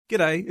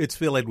G'day, it's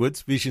Phil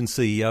Edwards, Vision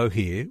CEO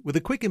here, with a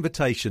quick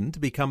invitation to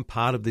become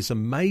part of this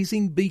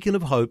amazing beacon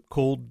of hope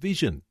called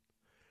Vision.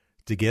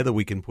 Together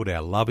we can put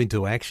our love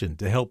into action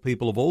to help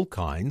people of all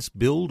kinds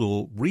build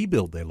or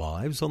rebuild their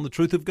lives on the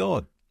truth of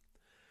God.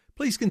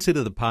 Please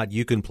consider the part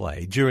you can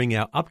play during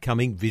our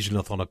upcoming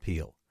Visionathon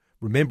appeal,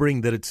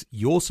 remembering that it's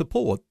your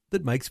support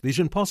that makes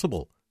Vision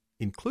possible,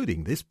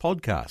 including this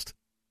podcast.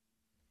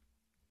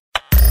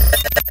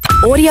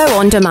 Audio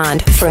on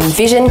demand from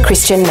Vision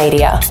Christian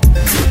Media.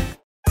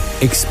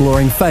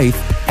 Exploring faith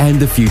and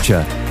the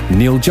future.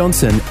 Neil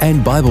Johnson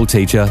and Bible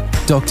teacher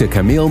Dr.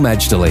 Kameel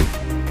Majdali.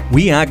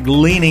 We are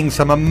gleaning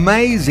some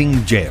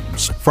amazing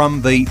gems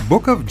from the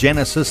book of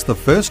Genesis, the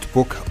first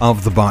book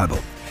of the Bible.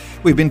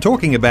 We've been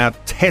talking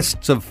about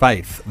tests of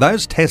faith,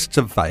 those tests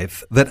of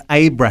faith that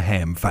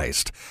Abraham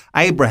faced.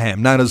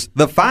 Abraham, known as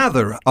the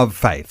father of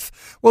faith.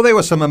 Well, there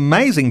were some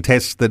amazing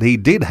tests that he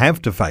did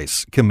have to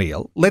face,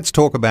 Kameel. Let's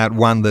talk about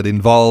one that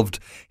involved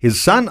his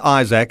son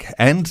Isaac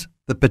and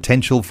the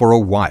potential for a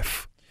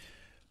wife.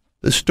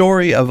 The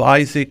story of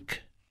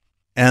Isaac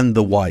and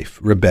the wife,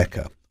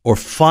 Rebekah, or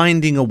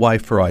finding a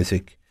wife for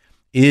Isaac,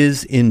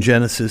 is in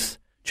Genesis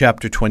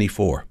chapter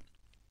 24.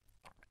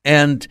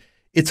 And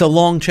it's a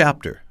long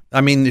chapter.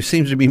 I mean, there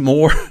seems to be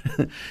more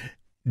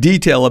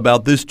detail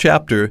about this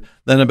chapter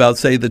than about,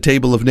 say, the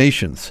Table of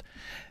Nations.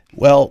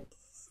 Well,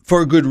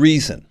 for a good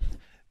reason.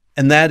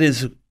 And that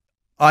is,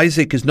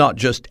 Isaac is not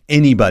just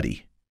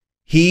anybody.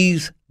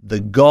 He's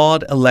the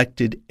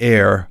God-elected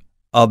heir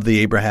of the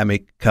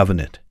Abrahamic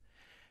covenant.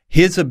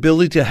 His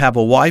ability to have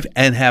a wife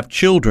and have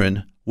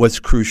children was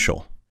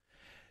crucial.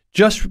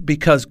 Just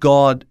because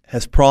God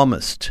has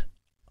promised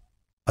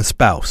a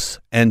spouse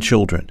and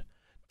children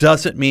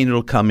doesn't mean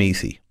it'll come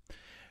easy.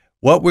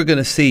 What we're going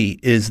to see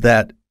is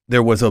that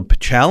there was a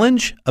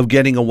challenge of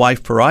getting a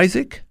wife for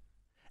Isaac,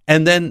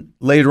 and then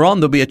later on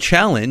there'll be a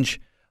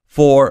challenge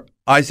for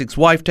Isaac's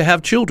wife to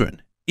have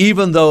children,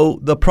 even though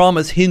the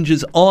promise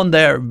hinges on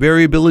their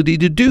very ability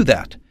to do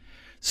that.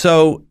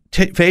 So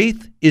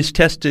faith is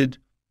tested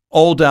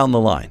all down the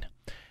line.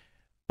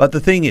 But the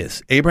thing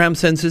is, Abraham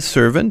sends his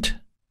servant.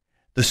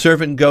 The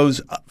servant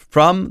goes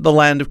from the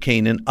land of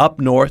Canaan up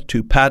north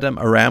to Paddan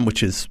Aram,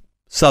 which is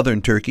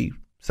southern Turkey,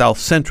 south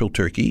central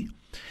Turkey.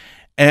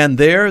 And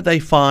there they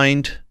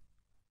find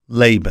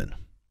Laban,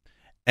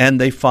 and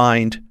they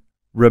find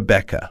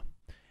Rebekah.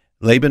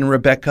 Laban and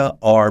Rebekah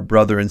are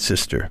brother and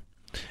sister.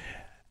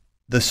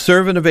 The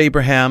servant of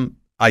Abraham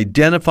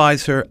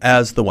identifies her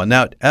as the one.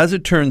 Now, as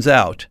it turns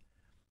out,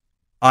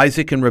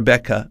 Isaac and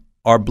Rebekah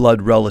are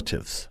blood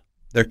relatives.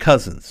 They're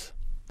cousins.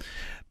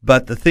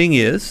 But the thing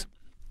is,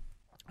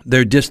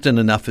 they're distant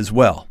enough as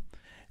well.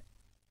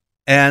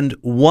 And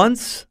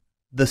once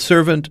the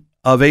servant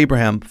of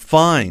Abraham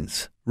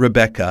finds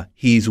Rebekah,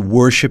 he's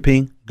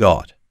worshiping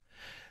God.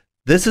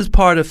 This is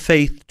part of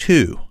faith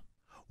too.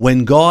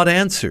 When God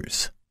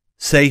answers,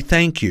 say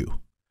thank you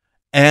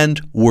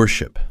and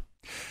worship.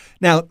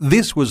 Now,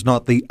 this was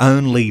not the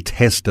only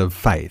test of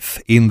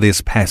faith in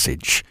this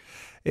passage.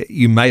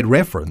 You made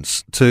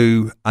reference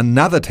to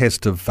another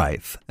test of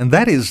faith, and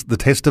that is the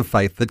test of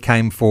faith that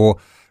came for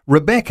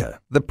Rebekah,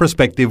 the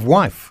prospective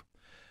wife.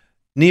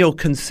 Neil,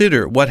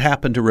 consider what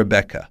happened to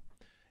Rebekah.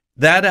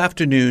 That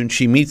afternoon,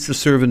 she meets the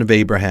servant of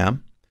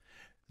Abraham.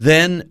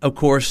 Then, of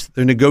course,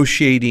 they're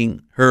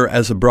negotiating her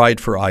as a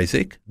bride for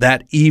Isaac.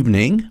 That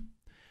evening,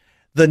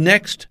 the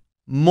next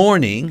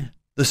morning,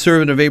 the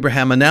servant of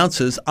Abraham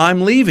announces,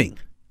 I'm leaving.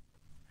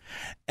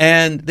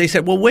 And they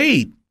said, well,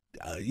 wait.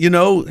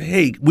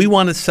 Hey, we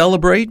want to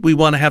celebrate. We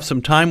want to have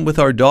some time with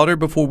our daughter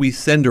before we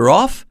send her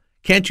off.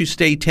 Can't you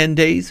stay 10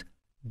 days?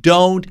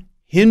 Don't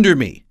hinder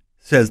me,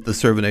 says the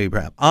servant of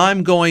Abraham.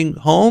 I'm going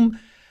home,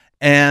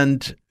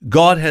 and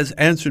God has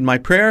answered my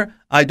prayer.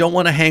 I don't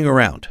want to hang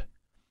around.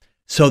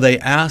 So they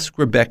ask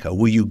Rebekah,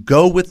 will you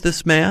go with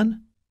this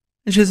man?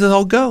 And she says,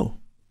 I'll go.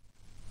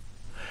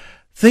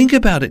 Think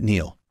about it,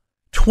 Neil.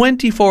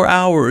 24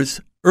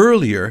 hours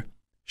earlier,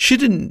 she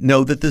didn't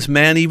know that this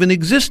man even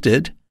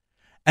existed.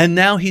 And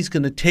now he's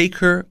going to take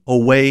her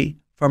away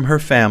from her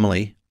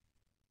family,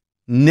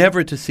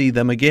 never to see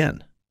them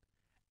again.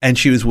 And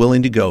she was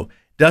willing to go.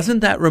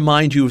 Doesn't that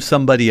remind you of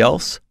somebody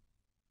else?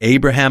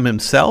 Abraham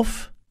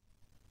himself,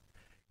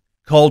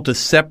 called to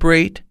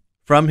separate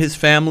from his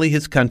family,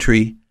 his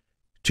country,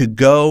 to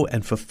go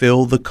and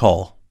fulfill the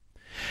call.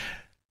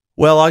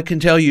 Well, I can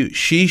tell you,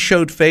 she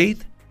showed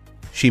faith.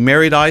 She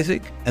married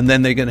Isaac, and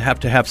then they're going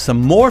to have some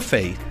more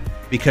faith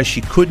because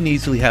she couldn't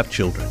easily have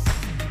children.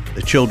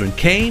 The children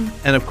came,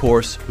 and of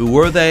course, who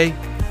were they?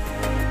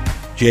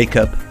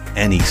 Jacob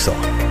and Esau.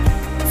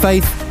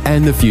 Faith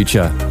and the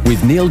Future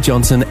with Neil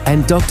Johnson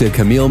and Dr.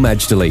 Kameel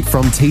Majdali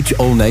from Teach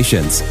All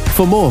Nations.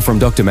 For more from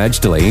Dr.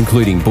 Majdali,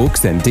 including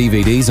books and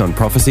DVDs on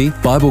prophecy,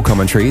 Bible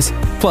commentaries,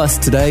 plus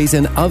today's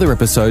and other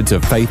episodes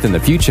of Faith and the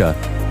Future,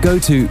 go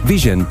to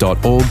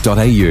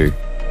vision.org.au.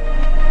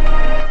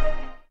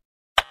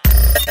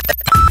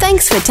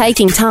 Thanks for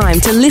taking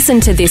time to listen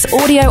to this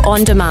audio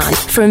on demand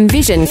from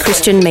Vision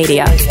Christian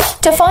Media.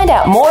 To find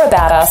out more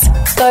about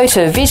us, go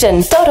to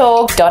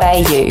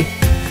vision.org.au.